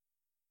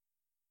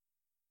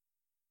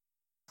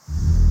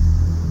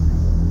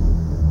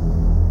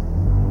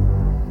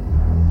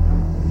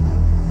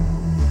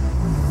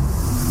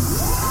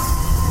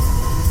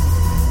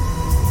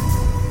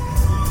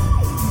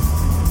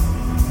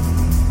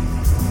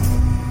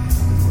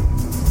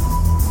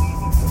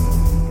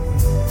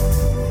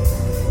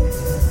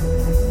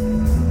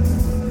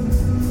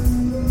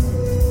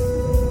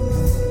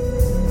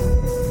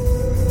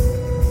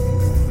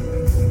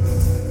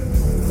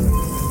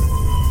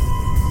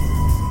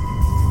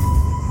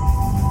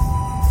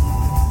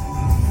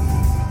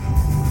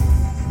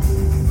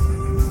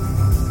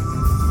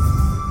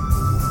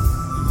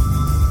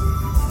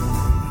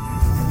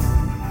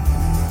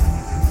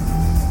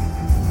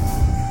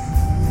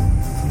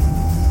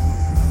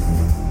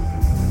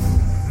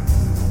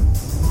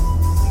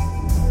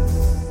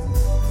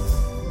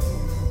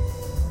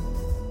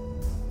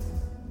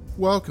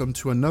Welcome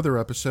to another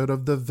episode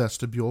of the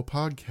Vestibule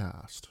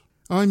Podcast.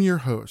 I'm your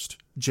host,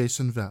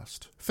 Jason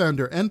Vest,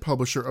 founder and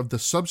publisher of the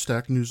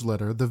Substack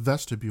newsletter, The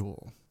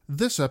Vestibule.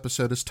 This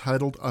episode is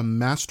titled A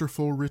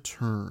Masterful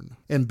Return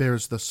and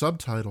bears the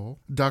subtitle,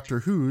 Doctor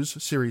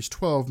Who's Series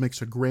 12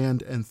 makes a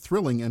grand and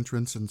thrilling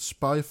entrance in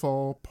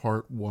Spyfall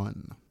Part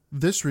 1.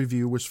 This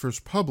review was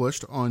first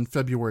published on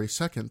February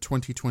 2nd,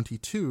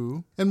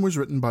 2022, and was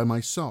written by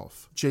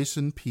myself,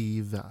 Jason P.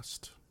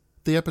 Vest.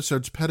 The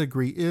episode's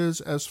pedigree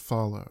is as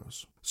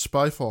follows.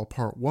 Spyfall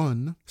Part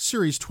 1,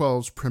 Series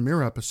 12's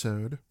premiere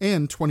episode,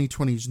 and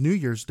 2020's New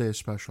Year's Day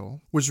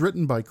special, was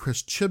written by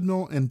Chris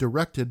Chibnall and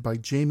directed by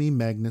Jamie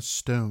Magnus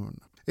Stone.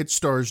 It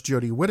stars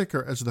Jodie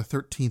Whittaker as the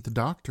 13th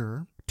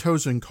Doctor,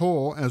 Tosin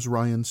Cole as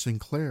Ryan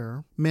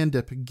Sinclair,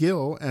 Mandip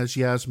Gill as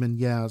Yasmin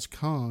Yaz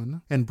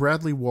Khan, and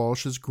Bradley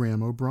Walsh as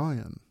Graham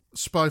O'Brien.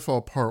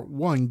 Spyfall Part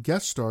 1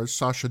 guest stars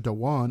Sacha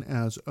Dhawan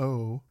as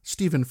O,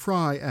 Stephen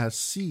Fry as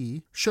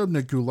C,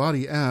 Shobna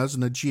Gulati as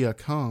Najia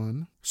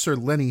Khan, Sir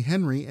Lenny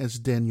Henry as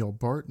Daniel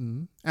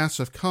Barton,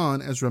 Asif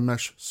Khan as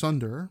Ramesh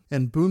Sundar,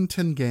 and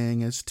Boonton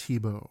Gang as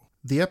Thibaut.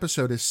 The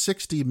episode is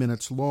 60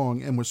 minutes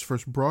long and was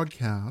first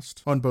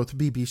broadcast on both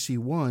BBC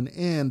One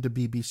and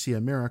BBC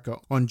America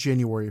on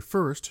January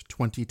 1st,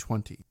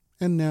 2020.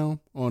 And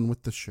now, on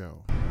with the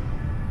show.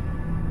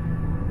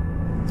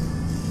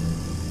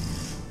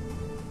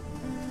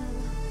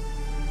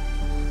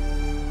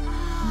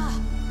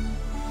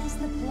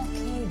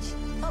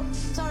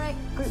 Sorry,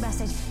 group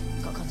message.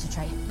 Got to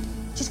concentrate.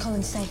 Just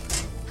calling to say,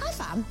 hi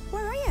fam,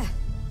 where are you?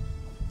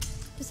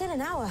 Just in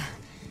an hour.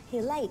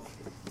 You're late.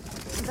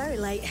 Very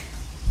late.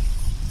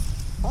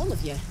 All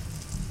of you.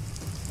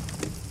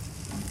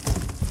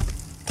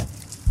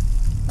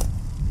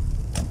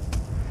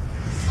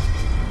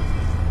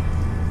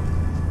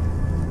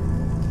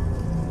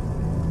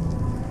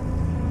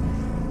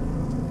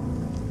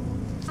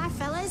 Hi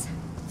fellas.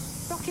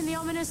 Rocking the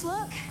ominous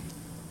look.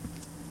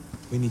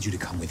 We need you to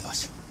come with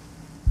us.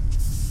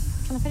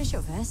 Can I finish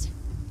up first?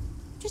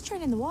 Just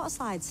training the water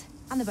slides,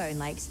 and the boating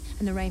lakes,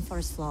 and the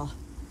rainforest floor.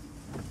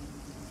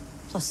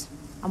 Plus,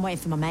 I'm waiting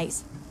for my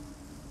mates.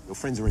 Your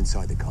friends are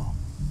inside the car.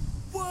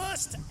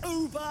 Worst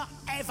Uber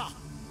ever!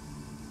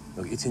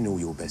 Look, it's in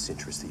all your best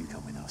interest that you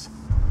come with us.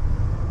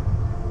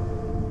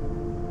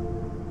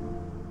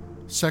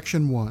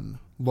 Section 1,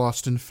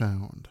 Lost and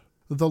Found.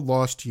 The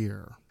Lost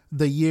Year.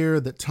 The year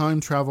that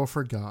time travel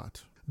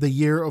forgot. The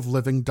year of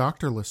living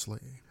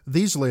doctorlessly.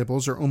 These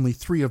labels are only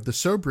three of the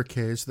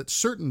sobriquets that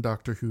certain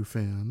Doctor Who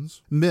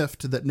fans,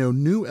 miffed that no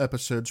new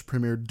episodes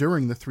premiered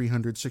during the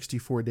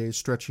 364 days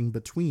stretching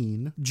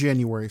between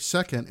January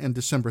 2nd and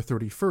December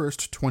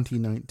 31st,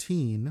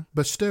 2019,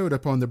 bestowed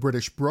upon the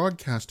British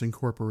Broadcasting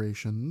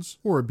Corporation's,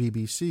 or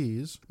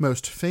BBC's,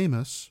 most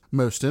famous,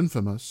 most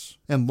infamous,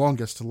 and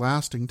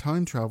longest-lasting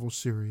time travel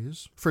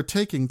series for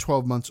taking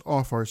 12 months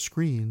off our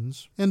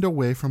screens and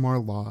away from our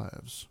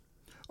lives.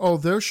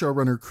 Although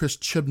showrunner Chris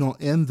Chibnall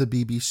and the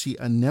BBC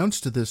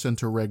announced this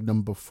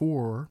interregnum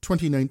before,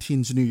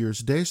 2019's New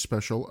Year's Day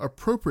special,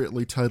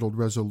 appropriately titled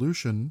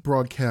Resolution,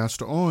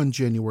 broadcast on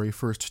January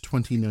 1st,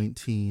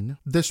 2019,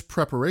 this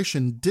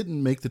preparation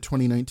didn't make the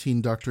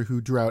 2019 Doctor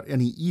Who drought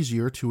any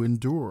easier to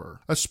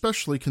endure,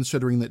 especially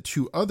considering that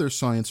two other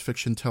science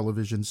fiction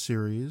television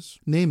series,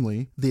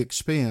 namely The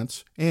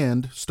Expanse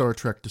and Star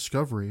Trek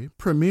Discovery,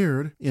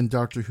 premiered, in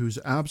Doctor Who's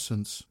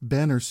absence,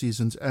 banner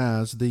seasons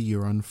as the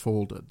year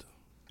unfolded.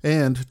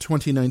 And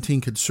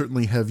 2019 could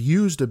certainly have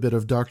used a bit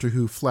of Doctor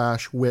Who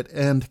flash, wit,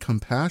 and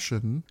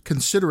compassion,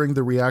 considering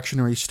the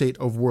reactionary state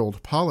of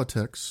world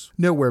politics,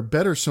 nowhere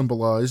better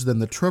symbolized than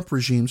the Trump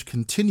regime's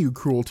continued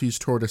cruelties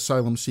toward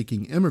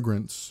asylum-seeking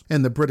immigrants,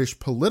 and the British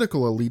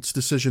political elite's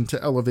decision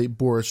to elevate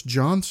Boris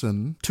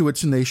Johnson to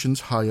its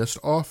nation's highest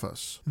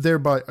office,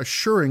 thereby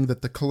assuring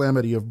that the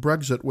calamity of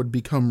Brexit would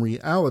become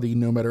reality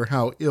no matter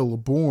how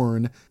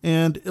ill-born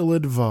and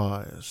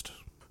ill-advised.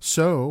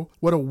 So,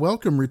 what a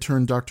welcome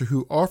return Doctor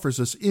Who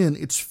offers us in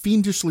its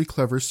fiendishly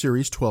clever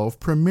Series 12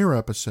 premiere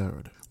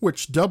episode,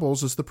 which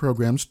doubles as the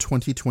program's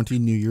 2020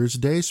 New Year's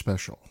Day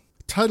special.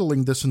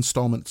 Titling this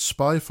installment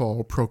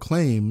Spyfall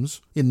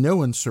proclaims, in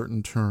no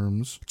uncertain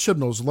terms,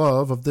 Chibnall's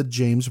love of the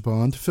James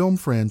Bond film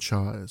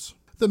franchise.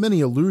 The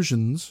many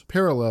allusions,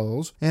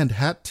 parallels, and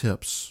hat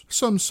tips,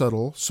 some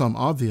subtle, some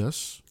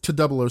obvious,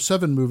 to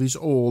 007 movies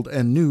old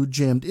and new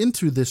jammed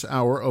into this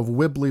hour of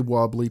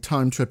wibbly-wobbly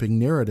time-tripping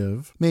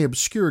narrative may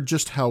obscure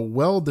just how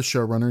well the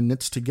showrunner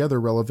knits together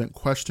relevant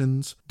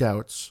questions,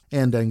 doubts,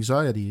 and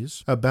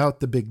anxieties about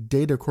the big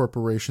data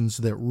corporations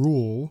that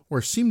rule,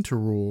 or seem to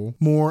rule,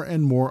 more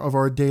and more of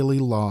our daily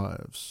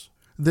lives.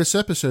 This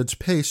episode's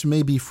pace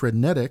may be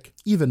frenetic,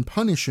 even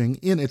punishing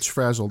in its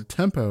frazzled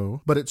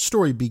tempo, but its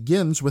story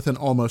begins with an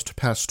almost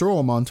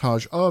pastoral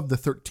montage of the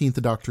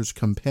 13th Doctor's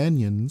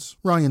companions,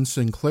 Ryan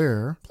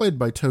Sinclair, played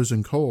by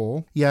Tosin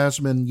Cole,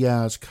 Yasmin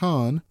Yaz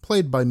Khan,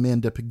 played by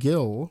Mandip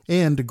Gill,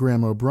 and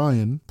Graham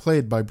O'Brien,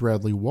 played by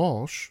Bradley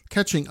Walsh,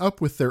 catching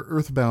up with their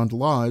earthbound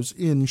lives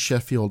in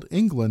Sheffield,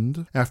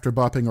 England, after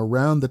bopping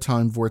around the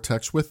time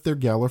vortex with their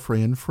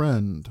Gallifreyan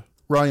friend.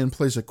 Ryan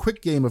plays a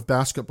quick game of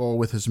basketball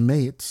with his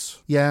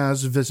mates,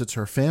 Yaz visits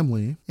her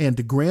family,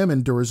 and Graham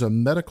endures a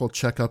medical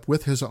checkup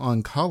with his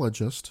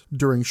oncologist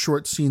during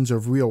short scenes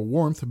of real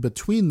warmth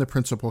between the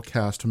principal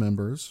cast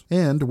members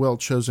and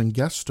well-chosen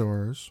guest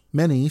stars,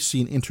 many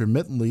seen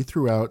intermittently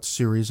throughout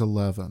Series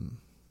 11.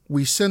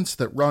 We sense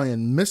that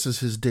Ryan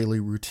misses his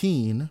daily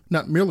routine,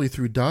 not merely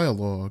through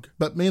dialogue,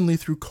 but mainly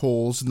through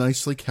Cole's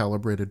nicely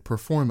calibrated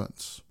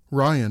performance.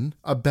 Ryan,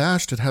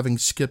 abashed at having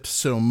skipped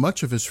so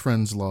much of his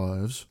friends'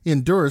 lives,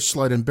 endures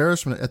slight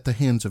embarrassment at the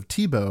hands of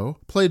Tebow,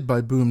 played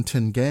by Boom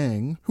Tin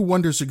Gang, who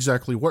wonders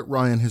exactly what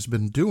Ryan has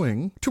been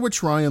doing, to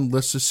which Ryan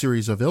lists a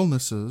series of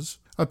illnesses,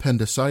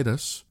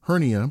 appendicitis,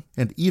 hernia,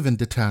 and even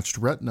detached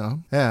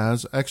retina,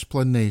 as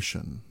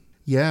explanation.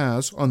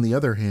 Yaz, on the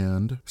other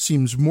hand,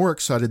 seems more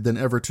excited than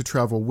ever to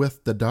travel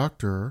with the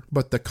doctor,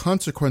 but the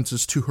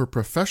consequences to her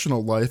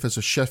professional life as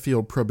a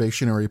Sheffield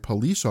probationary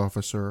police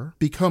officer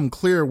become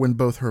clear when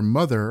both her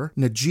mother,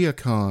 Najia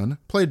Khan,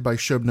 played by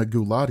Shobna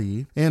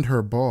Gulati, and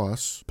her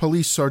boss,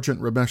 Police Sergeant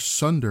Ramesh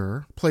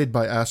Sunder, played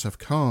by Asif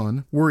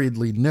Khan,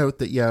 worriedly note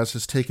that Yaz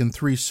has taken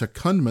 3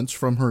 secondments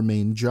from her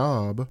main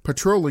job,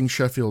 patrolling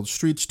Sheffield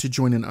streets to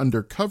join an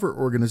undercover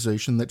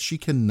organization that she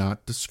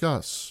cannot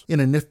discuss, in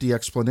a nifty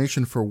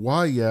explanation for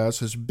why Yaz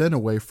has been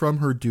away from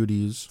her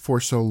duties for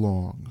so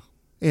long.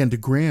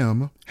 And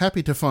Graham,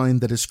 happy to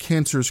find that his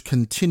cancer's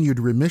continued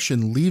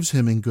remission leaves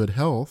him in good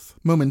health,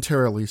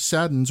 momentarily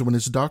saddens when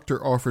his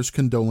doctor offers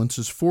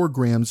condolences for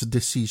Graham's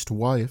deceased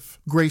wife,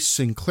 Grace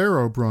Sinclair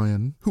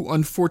O'Brien, who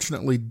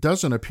unfortunately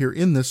doesn't appear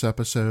in this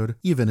episode,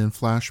 even in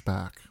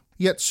flashback.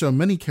 Yet so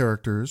many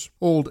characters,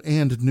 old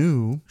and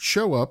new,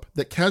 show up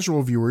that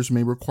casual viewers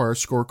may require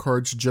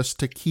scorecards just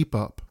to keep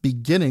up,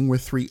 beginning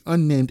with 3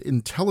 unnamed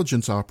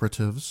intelligence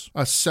operatives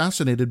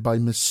assassinated by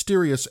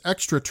mysterious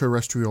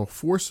extraterrestrial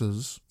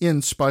forces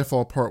in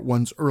Spyfall Part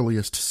 1's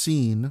earliest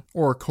scene,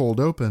 or cold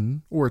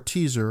open, or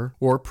teaser,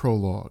 or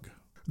prologue.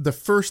 The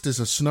first is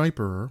a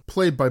sniper,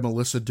 played by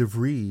Melissa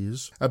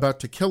DeVries, about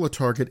to kill a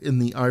target in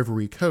the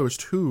Ivory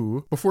Coast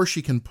who, before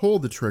she can pull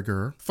the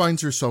trigger,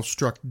 finds herself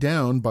struck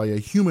down by a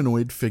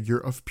humanoid figure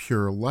of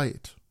pure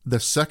light.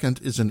 The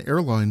second is an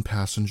airline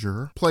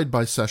passenger, played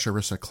by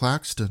Sasharissa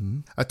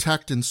Claxton,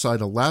 attacked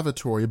inside a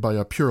lavatory by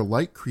a pure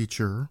light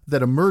creature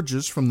that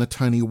emerges from the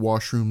tiny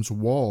washroom's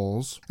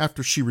walls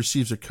after she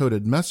receives a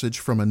coded message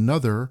from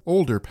another,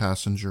 older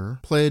passenger,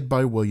 played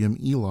by William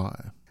Eli.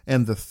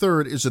 And the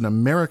third is an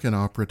American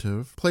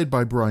operative, played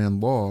by Brian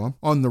Law,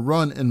 on the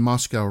run in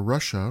Moscow,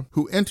 Russia,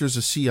 who enters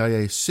a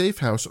CIA safe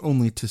house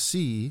only to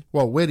see,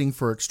 while waiting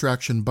for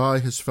extraction by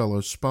his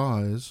fellow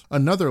spies,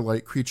 another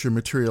light creature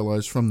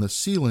materialize from the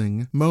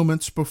ceiling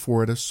moments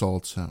before it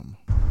assaults him.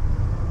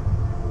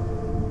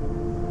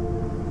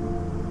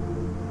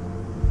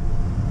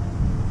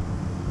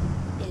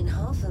 In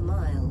half a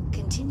mile,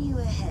 continue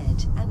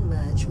ahead and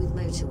merge with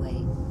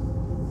motorway.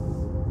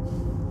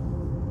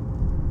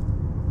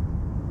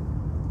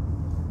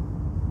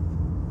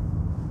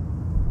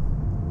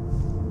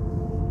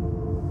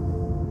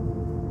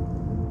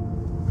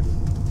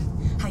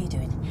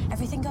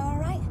 Everything go all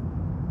right?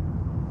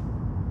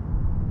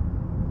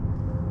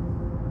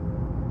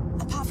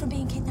 Apart from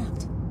being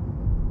kidnapped?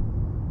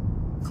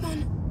 Come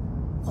on,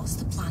 what's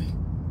the plan?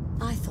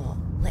 I thought,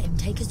 let him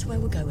take us to where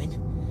we're going.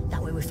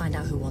 That way we find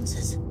out who wants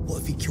us.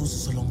 What if he kills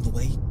us along the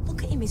way?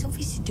 Look at him, he's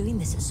obviously doing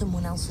this at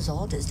someone else's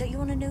orders. Don't you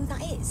want to know who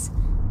that is?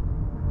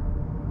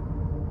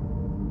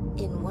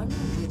 In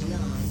 100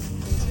 yards,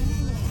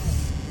 continue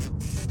ahead.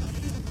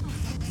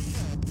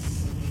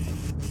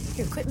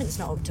 Your equipment's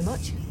not up to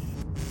much.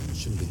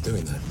 Shouldn't be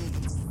doing that.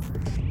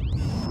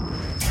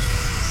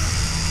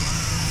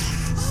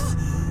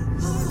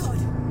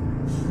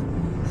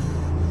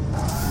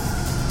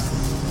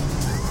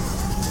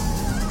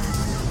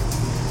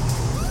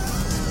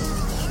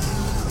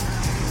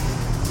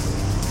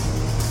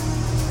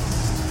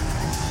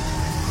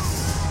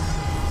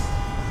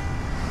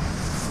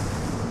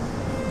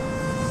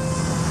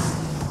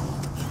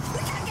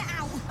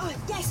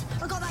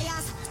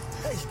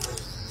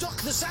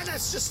 The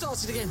Xanax just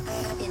started again.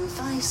 In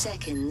 5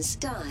 seconds,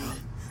 die.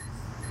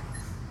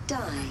 Die,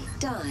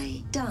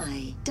 die,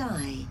 die,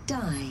 die,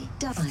 die,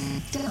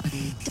 die,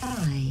 die,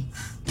 die.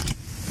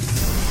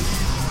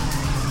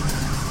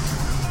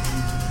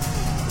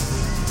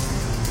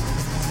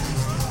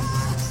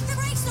 The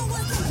brake's not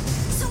working!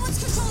 Someone's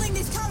controlling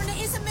this car and it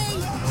isn't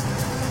me!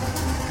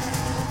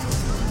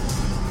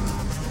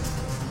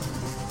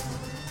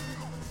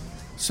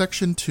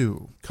 Section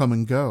 2. Come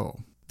and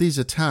Go. These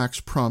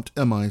attacks prompt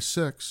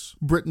MI6,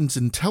 Britain's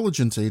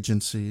intelligence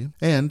agency,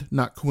 and,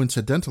 not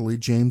coincidentally,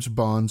 James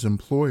Bond's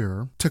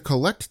employer, to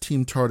collect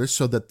Team TARDIS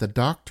so that the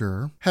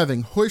Doctor,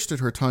 having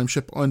hoisted her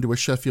timeship onto a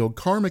Sheffield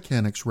car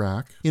mechanic's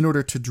rack in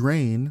order to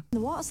drain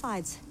The water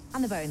slides,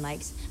 and the boating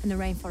lakes, and the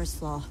rainforest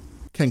floor.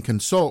 can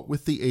consult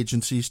with the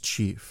agency's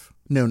chief.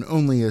 known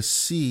only as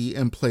C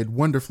and played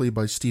wonderfully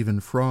by Stephen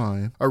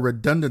Fry, a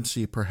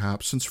redundancy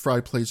perhaps since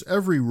Fry plays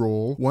every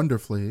role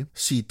wonderfully,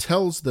 C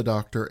tells the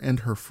Doctor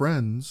and her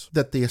friends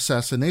that the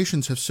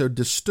assassinations have so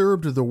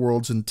disturbed the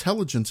world's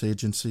intelligence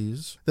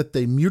agencies that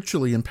they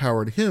mutually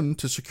empowered him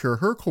to secure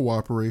her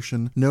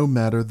cooperation no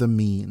matter the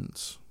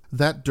means.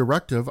 That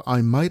directive,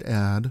 I might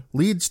add,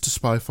 leads to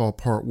Spyfall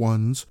Part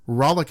 1's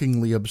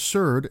rollickingly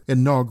absurd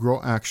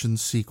inaugural action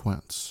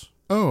sequence.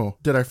 Oh,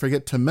 did I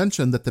forget to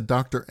mention that the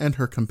Doctor and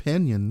her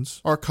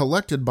companions are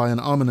collected by an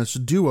ominous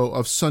duo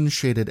of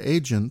sun-shaded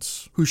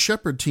agents who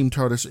shepherd Team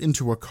TARDIS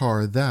into a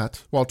car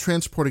that, while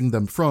transporting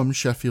them from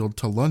Sheffield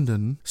to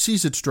London,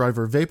 sees its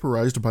driver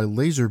vaporized by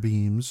laser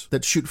beams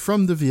that shoot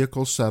from the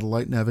vehicle's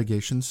satellite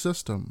navigation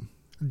system.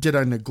 Did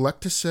I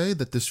neglect to say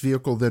that this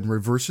vehicle then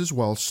reverses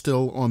while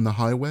still on the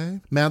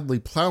highway, madly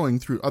plowing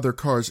through other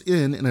cars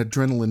in an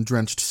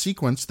adrenaline-drenched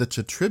sequence that's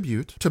a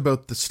tribute to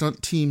both the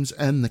stunt teams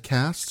and the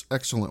cast's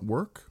excellent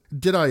work?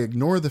 Did I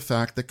ignore the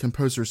fact that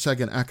composer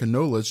Sagan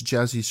Akinola's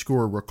jazzy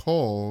score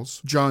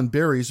recalls John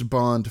Barry's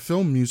Bond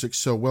film music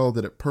so well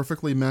that it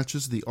perfectly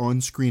matches the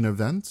on-screen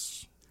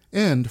events?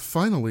 And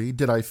finally,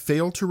 did I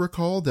fail to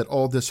recall that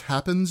all this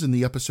happens in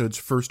the episode's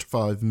first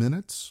 5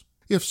 minutes?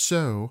 If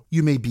so,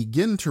 you may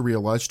begin to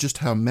realize just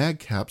how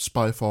madcap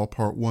Spyfall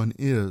Part 1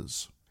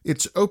 is.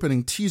 Its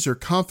opening teaser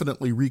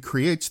confidently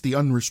recreates the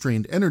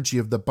unrestrained energy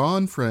of the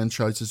Bond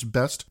franchise's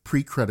best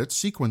pre-credit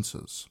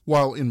sequences,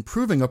 while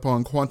improving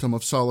upon Quantum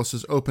of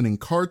Solace's opening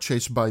car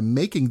chase by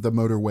making the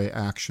motorway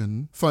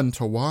action fun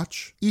to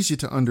watch, easy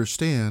to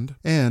understand,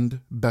 and,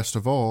 best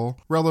of all,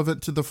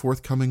 relevant to the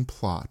forthcoming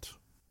plot.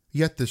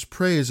 Yet this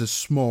praise is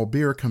small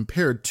beer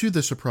compared to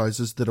the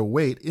surprises that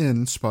await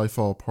in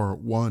Spyfall Part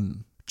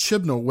 1.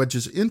 Chibnall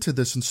wedges into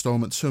this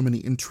installment so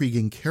many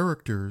intriguing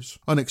characters,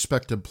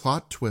 unexpected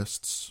plot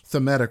twists,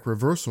 thematic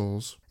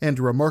reversals, and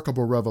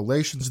remarkable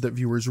revelations that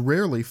viewers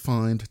rarely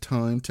find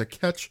time to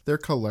catch their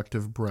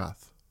collective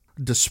breath.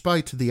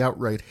 Despite the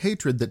outright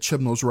hatred that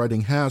Chibnall's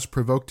writing has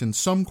provoked in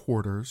some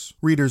quarters,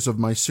 readers of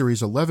my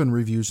Series 11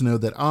 reviews know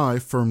that I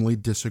firmly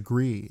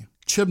disagree.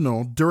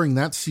 Chibnall, during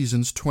that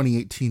season's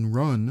 2018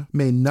 run,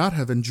 may not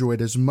have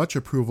enjoyed as much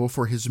approval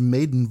for his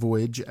maiden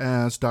voyage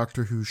as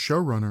Doctor Who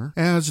showrunner,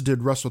 as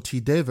did Russell T.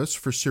 Davies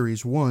for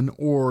Series 1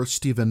 or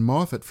Stephen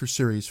Moffat for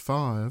Series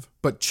 5,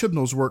 but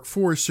Chibnall's work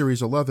for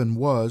Series 11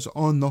 was,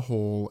 on the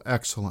whole,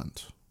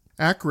 excellent.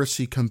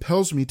 Accuracy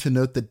compels me to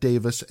note that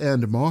Davis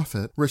and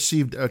Moffat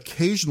received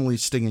occasionally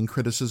stinging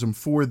criticism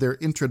for their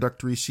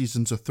introductory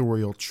season's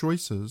authorial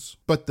choices,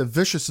 but the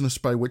viciousness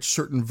by which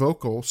certain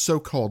vocal,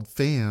 so-called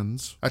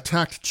fans,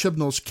 attacked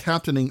Chibnall's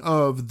captaining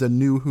of the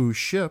New Who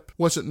ship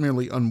wasn't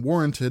merely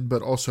unwarranted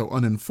but also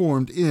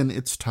uninformed in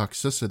its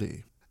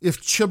toxicity. If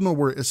Chibnall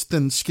were as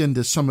thin-skinned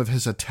as some of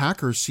his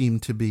attackers seem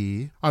to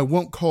be, I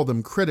won't call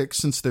them critics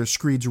since their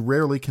screeds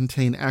rarely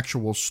contain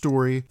actual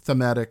story,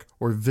 thematic,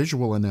 or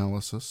visual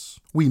analysis.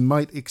 We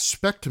might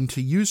expect him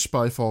to use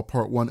Spyfall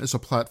Part 1 as a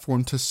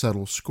platform to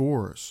settle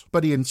scores,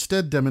 but he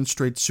instead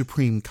demonstrates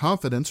supreme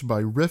confidence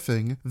by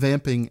riffing,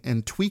 vamping,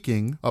 and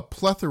tweaking a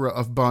plethora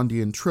of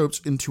Bondian tropes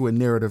into a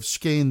narrative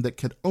skein that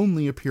could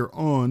only appear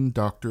on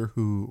Doctor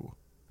Who.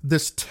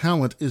 This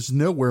talent is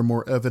nowhere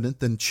more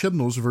evident than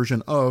Chibnall's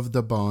version of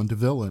the Bond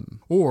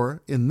villain,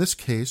 or, in this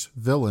case,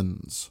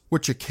 villains,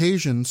 which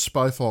occasioned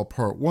Spyfall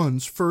Part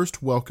 1's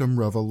first welcome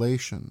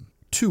revelation.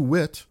 To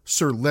wit,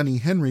 Sir Lenny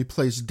Henry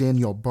plays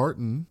Daniel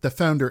Barton, the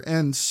founder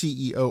and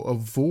CEO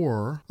of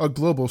Vor, a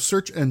global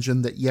search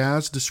engine that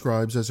Yaz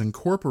describes as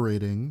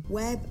incorporating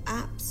web,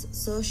 apps,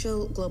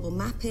 social, global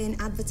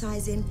mapping,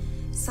 advertising,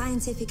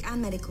 scientific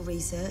and medical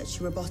research,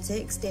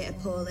 robotics, data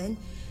polling,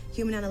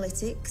 human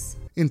analytics,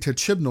 into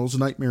Chibnall's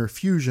nightmare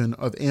fusion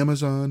of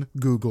Amazon,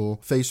 Google,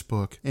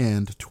 Facebook,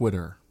 and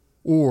Twitter.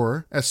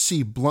 Or, as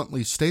C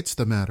bluntly states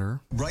the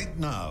matter, right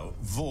now,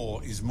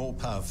 Vor is more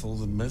powerful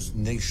than most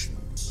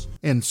nations.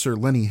 And Sir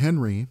Lenny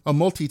Henry, a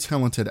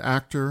multi-talented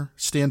actor,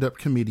 stand-up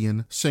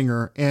comedian,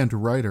 singer, and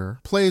writer,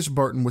 plays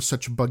Barton with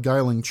such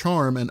beguiling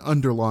charm and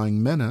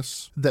underlying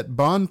menace that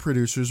Bond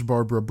producers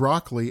Barbara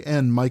Broccoli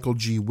and Michael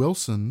G.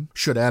 Wilson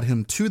should add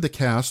him to the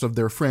cast of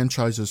their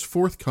franchise's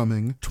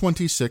forthcoming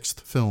 26th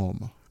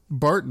film.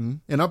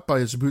 Barton, an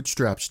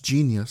up-by-his-bootstraps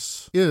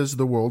genius, is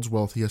the world's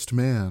wealthiest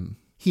man.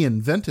 He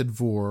invented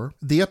Vor.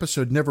 The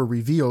episode never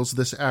reveals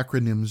this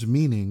acronym's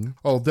meaning,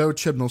 although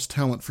Chibnall's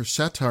talent for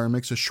satire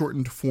makes a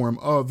shortened form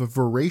of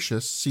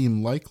voracious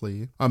seem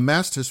likely,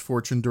 amassed his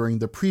fortune during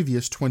the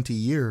previous 20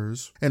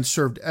 years, and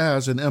served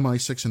as an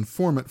MI6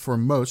 informant for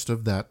most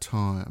of that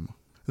time.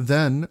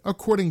 Then,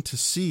 according to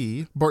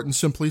C, Barton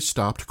simply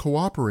stopped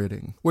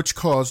cooperating, which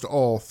caused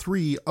all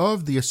 3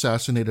 of the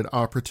assassinated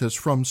operatives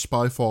from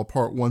Spyfall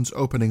Part 1's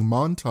opening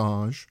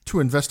montage to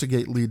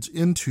investigate leads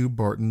into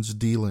Barton's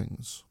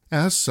dealings.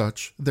 As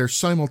such, their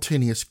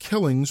simultaneous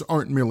killings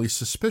aren't merely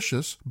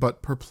suspicious,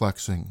 but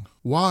perplexing.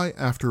 Why,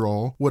 after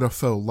all, would a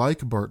foe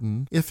like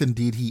Barton, if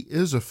indeed he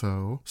is a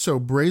foe, so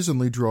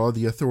brazenly draw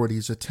the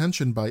authorities'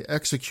 attention by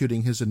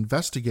executing his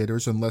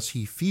investigators unless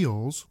he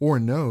feels, or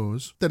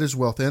knows, that his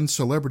wealth and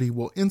celebrity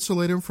will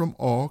insulate him from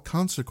all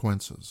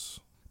consequences?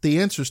 The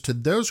answers to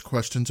those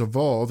questions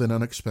evolve in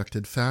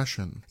unexpected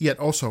fashion, yet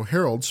also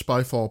herald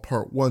Spyfall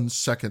Part 1's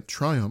second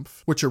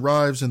triumph, which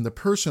arrives in the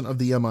person of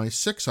the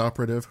MI6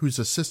 operative whose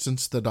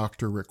assistance the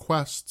Doctor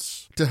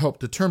requests to help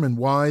determine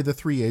why the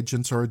three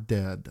agents are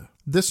dead.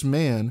 This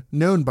man,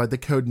 known by the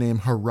codename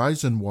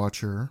Horizon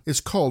Watcher,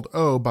 is called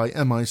O by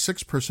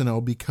MI6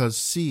 personnel because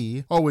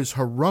C always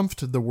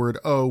harumphed the word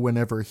O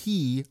whenever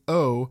he,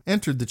 O,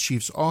 entered the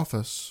chief's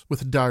office,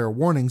 with dire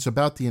warnings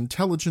about the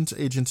intelligence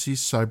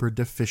agency's cyber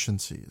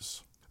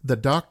deficiencies. The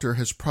Doctor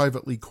has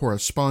privately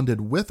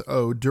corresponded with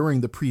O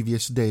during the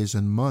previous days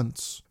and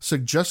months,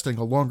 suggesting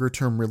a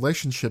longer-term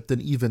relationship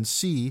than even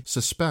C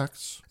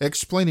suspects,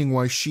 explaining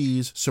why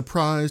she's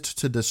surprised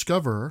to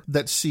discover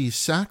that C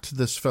sacked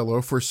this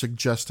fellow for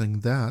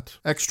suggesting that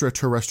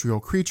extraterrestrial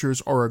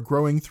creatures are a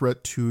growing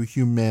threat to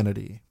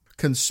humanity.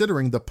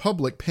 Considering the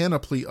public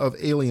panoply of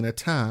alien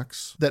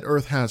attacks that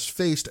Earth has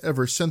faced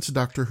ever since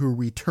Doctor Who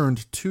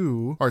returned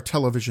to our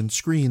television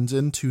screens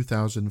in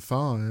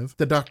 2005,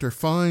 the Doctor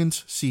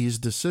finds C's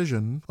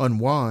decision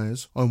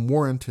unwise,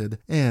 unwarranted,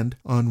 and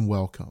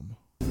unwelcome.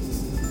 Come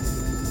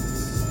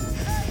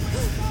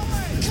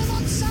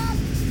on, Sam!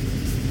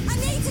 I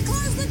need to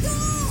close the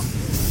door!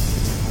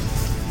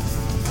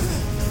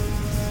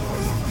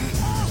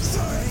 Oh,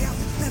 sorry,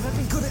 I've never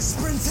been good at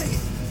sprinting.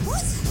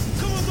 What?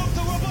 Come on,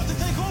 Doctor, we're about to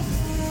take off.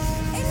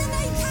 In the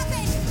main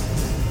cabin!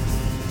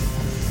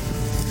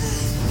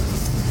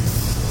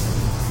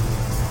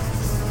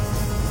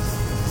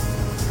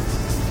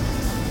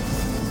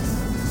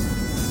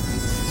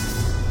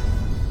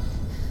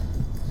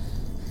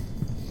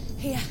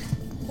 Here,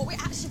 what we're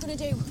actually gonna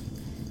do.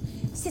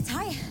 Sit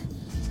tight.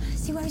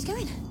 See where he's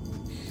going.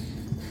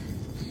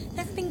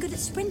 Never been good at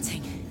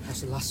sprinting. I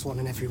was the last one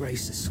in every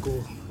race at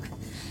school.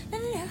 No,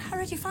 I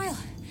read your file.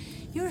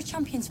 You're a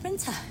champion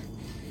sprinter.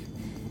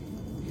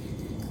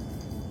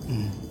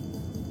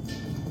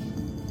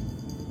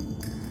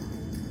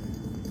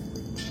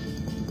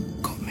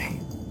 Got me.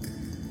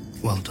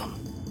 Well done.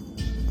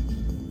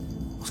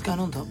 What's going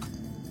on, Doc?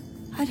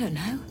 I don't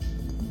know.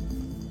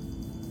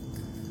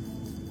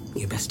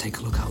 You best take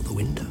a look out the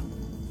window.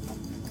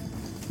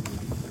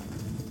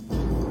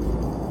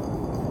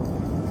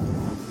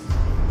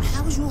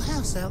 How's your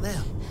house out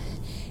there?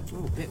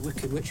 Oh, a bit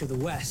Wicked Witch of the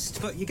West,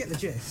 but you get the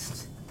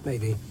gist.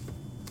 Maybe.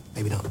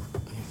 Maybe not.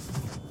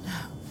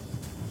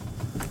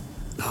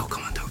 Oh,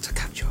 come on, Doctor,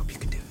 catch up. You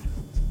can do it.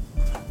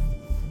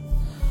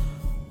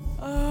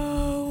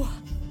 Oh.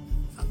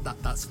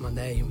 That's my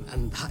name,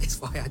 and that is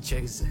why I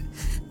chose it.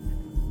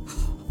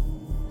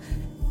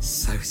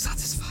 So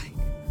satisfying.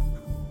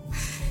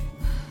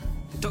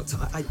 Doctor,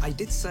 I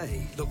did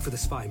say look for the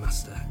spy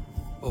master.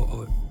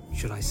 Or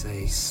should I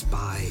say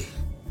spy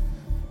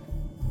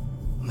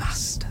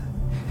master?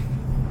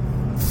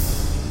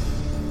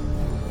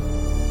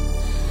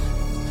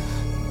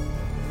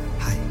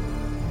 Hi.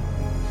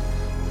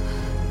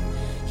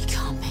 You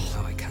can't be.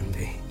 Oh, I can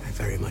be. I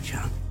very much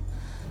am.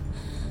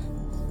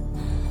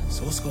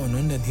 So what's going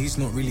on then? He's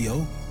not really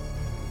O.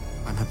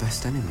 I'm her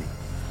best enemy.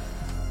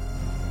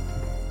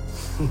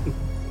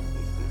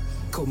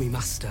 Call me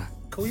master.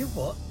 Call you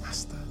what?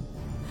 Master.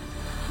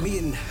 Me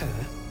and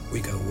her, we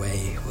go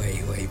way,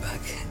 way, way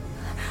back.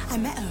 I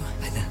met her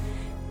I know.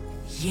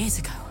 years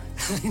ago.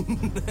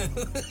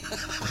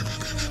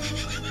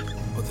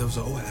 But there was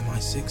an O at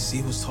MI6.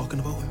 C was talking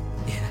about him.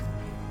 Yeah,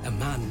 a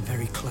man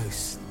very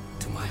close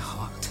to my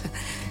heart.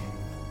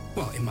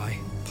 Well, in my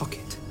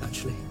pocket,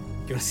 actually.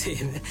 You want to see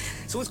him?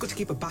 It's always good to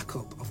keep a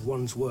backup of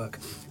one's work.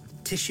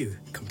 Tissue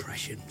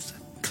compressions,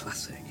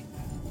 classic.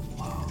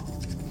 Wow.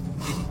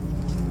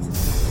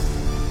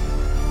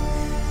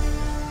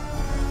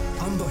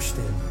 Ambushed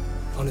him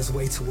on his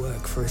way to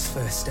work for his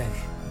first day.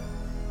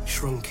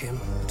 Shrunk him,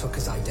 took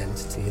his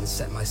identity, and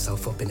set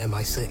myself up in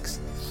MI6.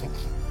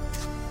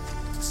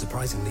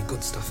 Surprisingly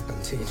good stuff,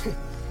 Canteen.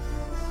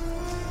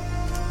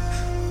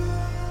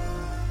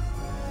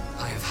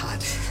 I have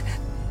had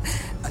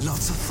a lot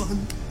of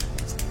fun.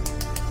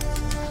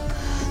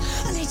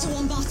 I need to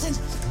warn Barton.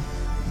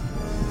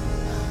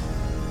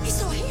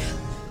 He's not here.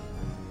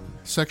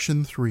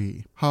 Section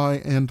 3.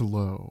 High and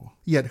Low.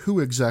 Yet who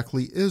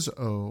exactly is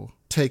O?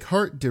 Take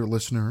heart, dear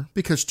listener,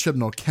 because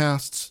Chibnall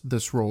casts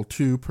this role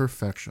to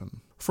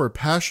perfection. For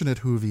passionate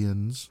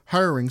Whovians,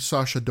 hiring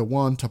Sacha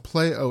Dhawan to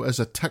play O as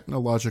a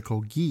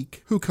technological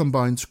geek who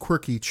combines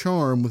quirky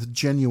charm with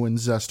genuine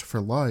zest for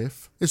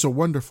life is a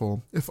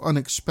wonderful, if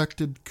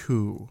unexpected,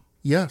 coup.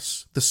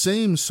 Yes, the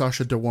same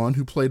Sacha Dhawan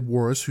who played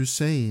Waris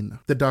Hussein,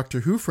 the Doctor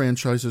Who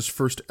franchise's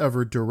first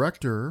ever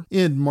director,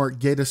 in Mark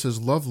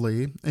Gatiss'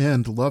 lovely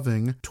and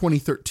loving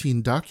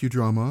 2013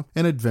 docudrama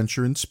An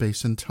Adventure in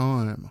Space and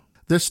Time.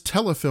 This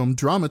telefilm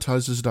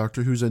dramatizes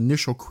Doctor Who's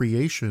initial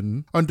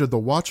creation under the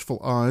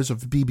watchful eyes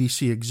of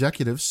BBC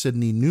executive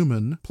Sidney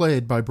Newman,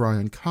 played by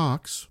Brian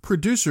Cox,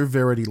 producer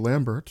Verity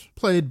Lambert,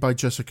 played by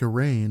Jessica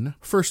Raine,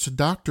 First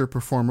Doctor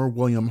performer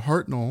William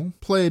Hartnell,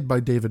 played by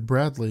David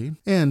Bradley,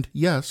 and,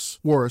 yes,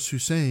 Waris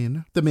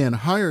Hussein, the man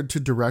hired to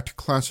direct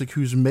Classic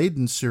Who's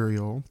maiden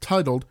serial,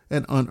 titled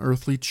An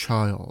Unearthly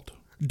Child.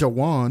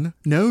 Dewan,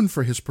 known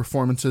for his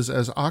performances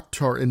as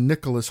Akhtar in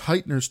Nicholas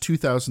Heitner's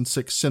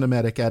 2006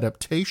 cinematic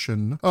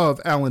adaptation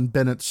of Alan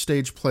Bennett's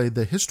stage play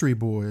The History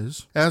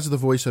Boys, as the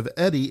voice of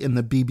Eddie in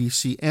the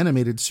BBC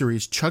animated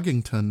series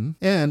Chuggington,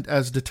 and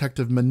as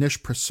Detective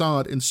Manish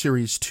Prasad in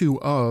Series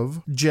 2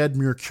 of Jed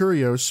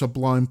Mercurio's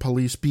sublime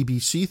police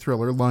BBC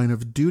thriller Line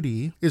of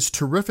Duty, is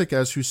terrific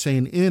as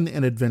Hussein in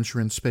An Adventure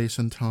in Space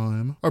and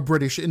Time, a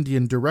British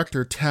Indian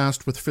director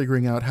tasked with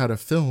figuring out how to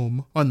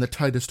film, on the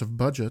tightest of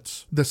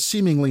budgets, the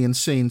seemingly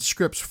insane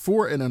scripts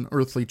for An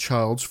Unearthly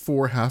Child's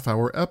 4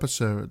 half-hour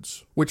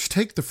episodes, which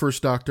take the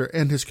First Doctor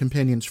and his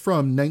companions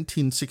from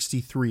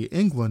 1963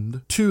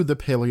 England to the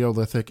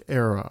Paleolithic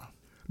era.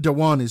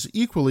 Dewan is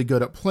equally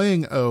good at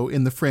playing O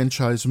in the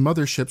franchise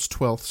Mothership's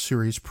 12th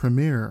series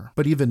premiere,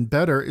 but even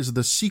better is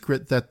the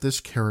secret that this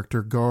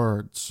character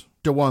guards.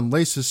 Dewan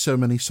laces so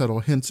many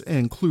subtle hints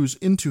and clues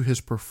into his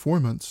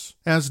performance,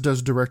 as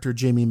does director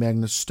Jamie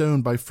Magnus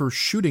Stone by first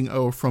shooting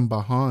O from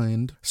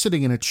behind,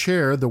 sitting in a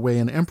chair the way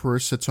an emperor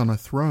sits on a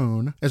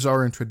throne, as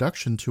our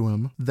introduction to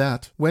him,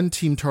 that, when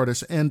Team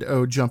TARDIS and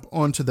O jump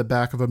onto the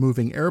back of a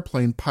moving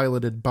airplane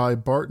piloted by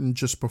Barton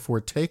just before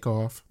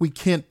takeoff, we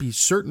can't be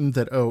certain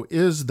that O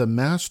is the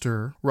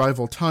Master,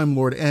 rival Time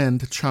Lord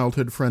and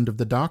childhood friend of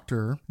the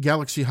Doctor,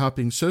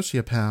 galaxy-hopping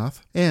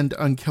sociopath, and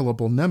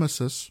unkillable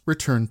nemesis,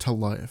 returned to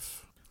life.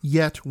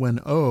 Yet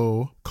when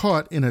O,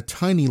 caught in a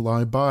tiny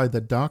lie by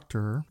the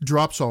Doctor,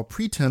 drops all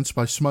pretense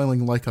by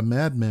smiling like a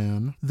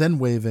madman, then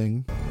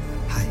waving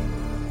Hi.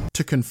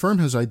 to confirm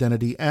his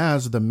identity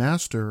as the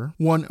Master,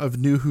 one of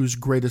New Who's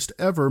greatest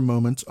ever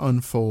moments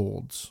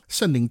unfolds,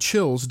 sending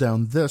chills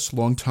down this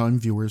longtime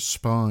viewer's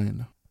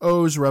spine.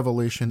 O's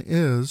revelation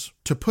is,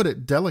 to put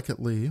it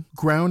delicately,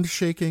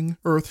 ground-shaking,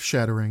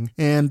 earth-shattering,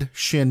 and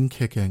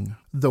shin-kicking.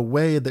 The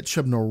way that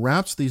Chibnall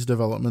wraps these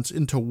developments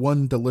into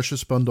one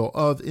delicious bundle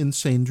of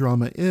insane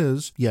drama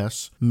is,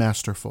 yes,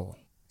 masterful.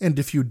 And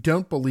if you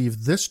don't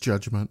believe this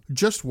judgment,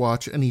 just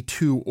watch any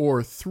 2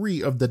 or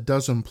 3 of the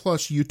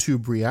dozen-plus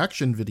YouTube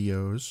reaction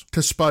videos to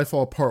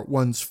Spyfall Part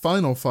 1's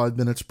final 5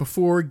 minutes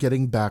before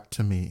getting back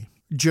to me.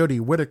 Jodie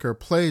Whittaker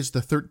plays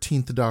the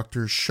 13th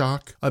Doctor's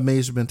shock,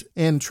 amazement,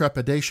 and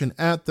trepidation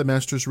at the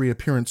Master's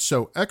reappearance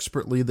so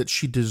expertly that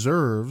she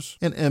deserves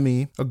an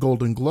Emmy, a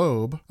Golden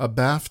Globe, a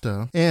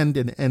BAFTA, and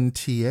an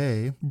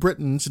NTA,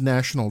 Britain's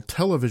National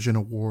Television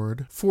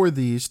Award, for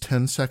these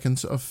 10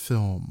 seconds of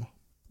film.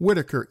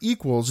 Whittaker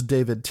equals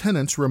David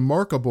Tennant's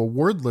remarkable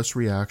wordless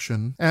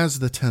reaction as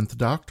the 10th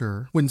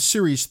Doctor when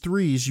Series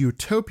 3's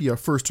Utopia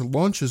first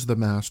launches the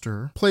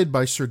Master, played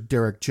by Sir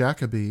Derek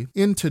Jacobi,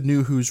 into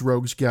New Who's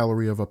rogues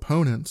gallery of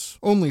opponents,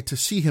 only to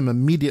see him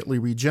immediately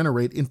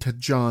regenerate into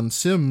John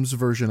Sims'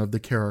 version of the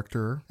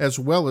character, as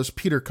well as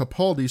Peter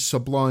Capaldi's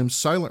sublime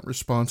silent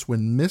response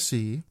when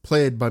Missy,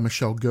 played by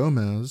Michelle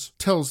Gomez,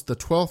 tells the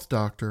 12th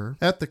Doctor,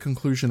 at the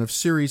conclusion of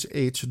Series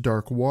 8's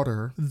Dark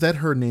Water, that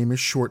her name is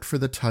short for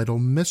the title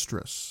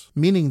Mistress,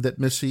 meaning that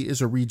Missy is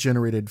a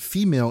regenerated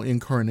female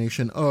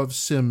incarnation of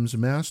Sims'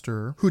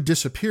 Master, who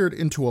disappeared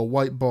into a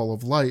white ball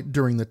of light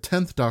during the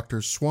 10th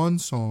Doctor's swan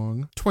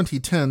song,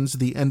 2010's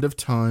The End of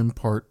Time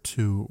Part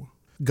 2.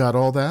 Got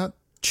all that?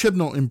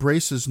 Chibnall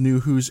embraces New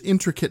Who's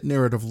intricate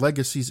narrative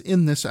legacies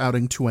in this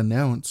outing to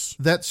announce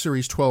that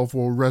Series 12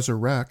 will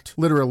resurrect,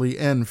 literally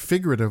and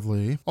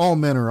figuratively, all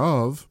manner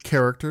of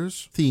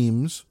characters,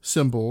 themes,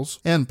 symbols,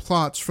 and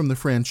plots from the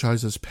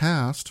franchise's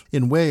past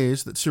in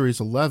ways that Series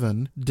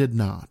 11 did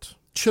not.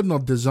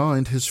 Chibnall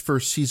designed his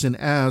first season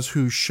as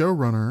Who's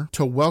showrunner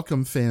to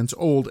welcome fans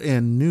old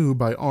and new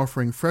by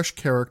offering fresh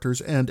characters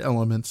and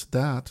elements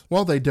that,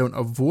 while they don't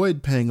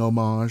avoid paying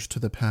homage to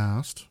the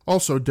past,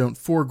 also don't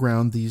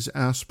foreground these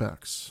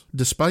aspects,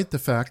 despite the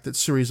fact that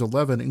Series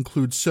 11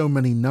 includes so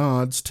many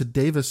nods to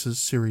Davis's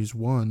Series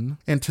 1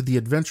 and to the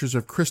adventures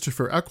of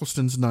Christopher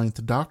Eccleston's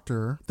 9th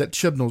Doctor that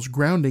Chibnall's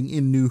grounding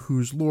in New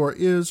Who's lore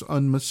is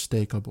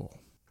unmistakable.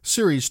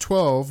 Series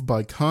 12,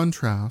 by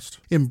contrast,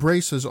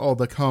 embraces all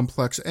the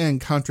complex and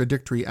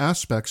contradictory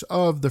aspects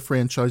of the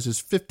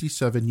franchise's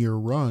 57-year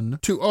run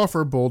to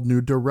offer bold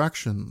new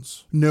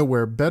directions,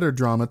 nowhere better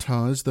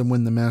dramatized than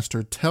when the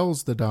Master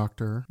tells the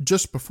Doctor,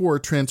 just before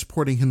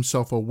transporting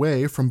himself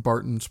away from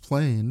Barton's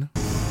plane,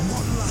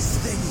 One last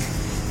thing,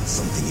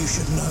 something you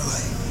should know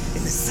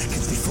in the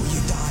seconds before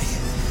you die.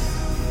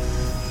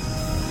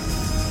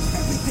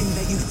 Everything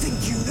that you think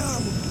you know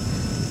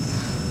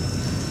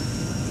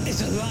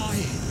is a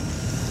lie.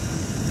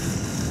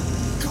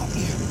 Got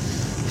you.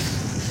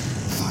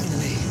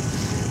 Finally.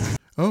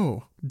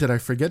 Oh, Did I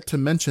forget to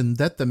mention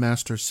that the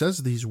Master says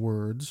these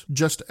words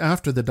just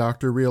after the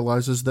Doctor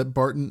realizes that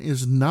Barton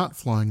is not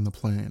flying the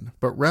plane,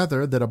 but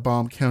rather that a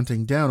bomb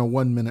counting down a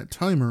 1-minute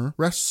timer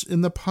rests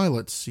in the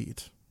pilot's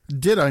seat?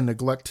 Did I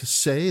neglect to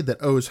say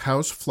that O's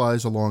house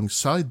flies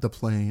alongside the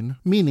plane,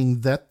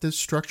 meaning that this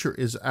structure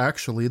is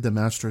actually the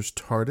Master's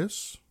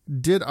TARDIS?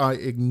 Did I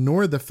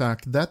ignore the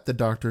fact that the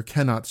Doctor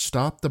cannot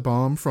stop the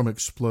bomb from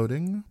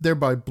exploding,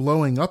 thereby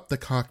blowing up the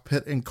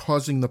cockpit and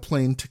causing the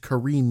plane to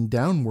careen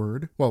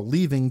downward, while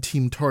leaving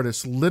Team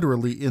TARDIS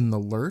literally in the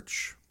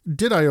lurch?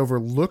 Did I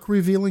overlook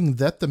revealing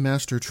that the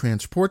Master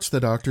transports the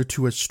Doctor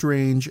to a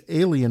strange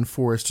alien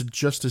forest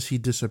just as he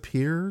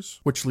disappears,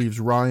 which leaves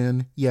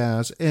Ryan,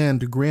 Yaz,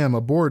 and Graham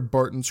aboard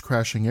Barton's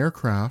crashing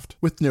aircraft,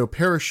 with no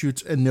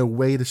parachutes and no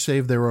way to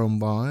save their own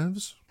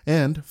lives?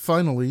 And,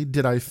 finally,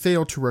 did I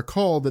fail to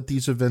recall that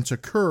these events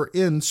occur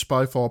in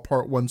Spyfall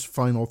Part 1's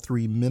final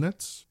 3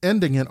 minutes,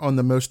 ending it on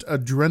the most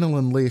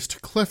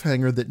adrenaline-laced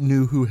cliffhanger that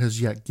New Who has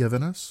yet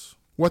given us?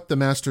 What the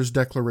Master's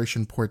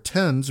declaration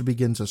portends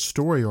begins a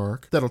story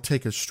arc that'll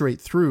take us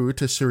straight through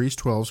to Series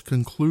 12's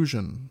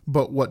conclusion.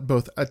 But what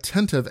both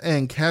attentive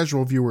and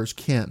casual viewers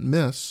can't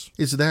miss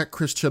is that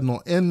Chris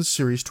Chibnall ends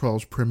Series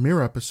 12's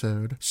premiere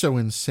episode so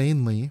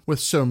insanely, with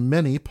so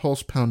many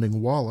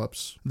pulse-pounding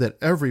wallops, that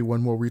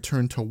everyone will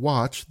return to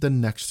watch the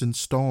next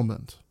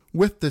installment.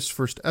 With this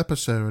first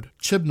episode,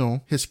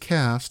 Chibnall, his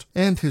cast,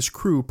 and his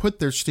crew put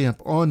their stamp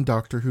on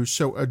Doctor Who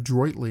so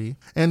adroitly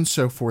and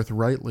so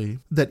forthrightly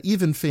that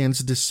even fans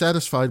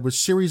dissatisfied with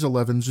Series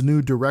 11's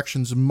new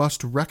directions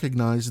must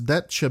recognize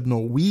that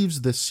Chibnall weaves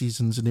this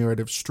season's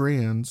narrative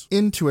strands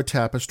into a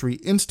tapestry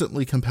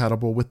instantly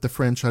compatible with the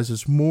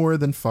franchise's more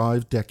than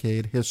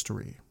 5-decade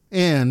history.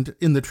 And,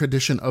 in the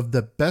tradition of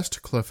the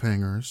best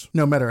cliffhangers,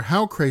 no matter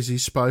how crazy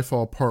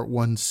Spyfall Part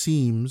 1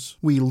 seems,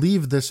 we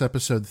leave this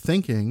episode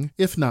thinking,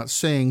 if not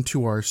saying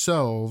to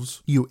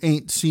ourselves, you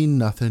ain't seen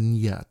nothing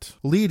yet.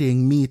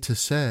 Leading me to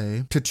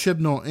say, to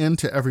Chibnall and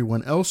to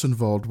everyone else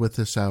involved with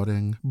this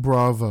outing,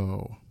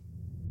 bravo.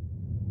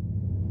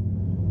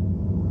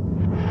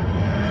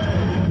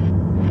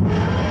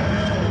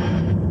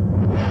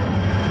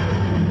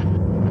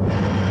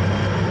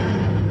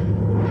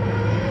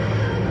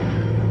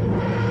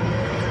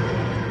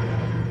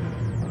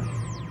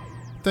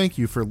 Thank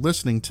you for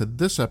listening to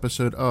this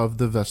episode of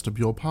the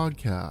Vestibule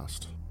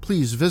Podcast.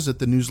 Please visit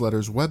the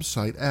newsletter's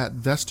website at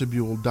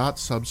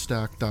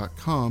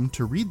vestibule.substack.com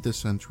to read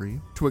this entry,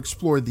 to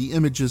explore the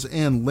images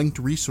and linked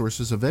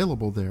resources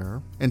available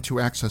there, and to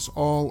access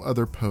all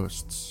other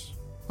posts.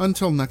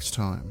 Until next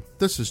time,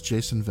 this is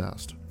Jason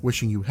Vest,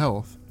 wishing you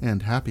health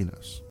and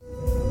happiness.